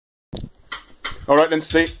Alright then,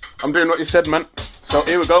 Steve. I'm doing what you said, man. So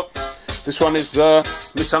here we go. This one is my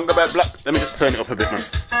song about black. Let me just turn it up a bit, man.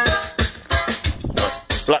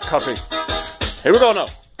 Black coffee. Here we go now.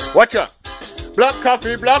 Watch out. Black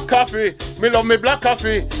coffee, me love me black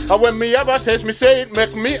coffee. And when me have a taste, me say it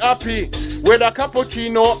make me happy. Whether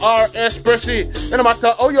cappuccino or espressi, no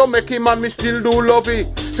matter how you make it, man, me still do love it.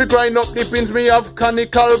 To grind up the beans, me have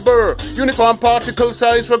conical burr. Uniform particle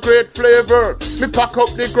size for great flavour. Me pack up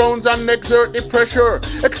the grounds and exert the pressure.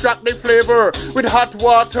 Extract the flavour with hot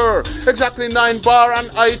water. Exactly 9 bar and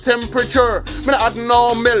high temperature. Me not add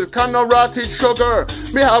no milk and no rahtid sugar.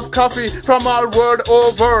 Me have coffee from all world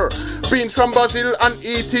over. Beans from Brazil and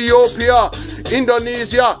Ethiopia,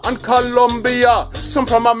 Indonesia and Colombia. Some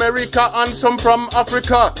from America and some from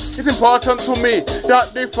Africa. It's important to me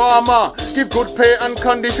that the farmer give good pay and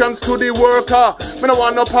conditions to the worker. Me no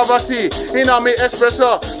want no poverty in a me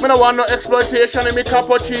espresso. Me no want no exploitation in me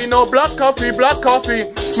cappuccino. Black coffee,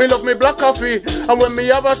 me love me black coffee. And when me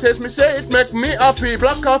have a taste, me say it make me happy.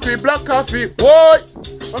 Black coffee. Why?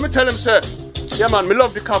 Let me tell him, sir. Yeah man, me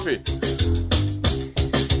love the coffee.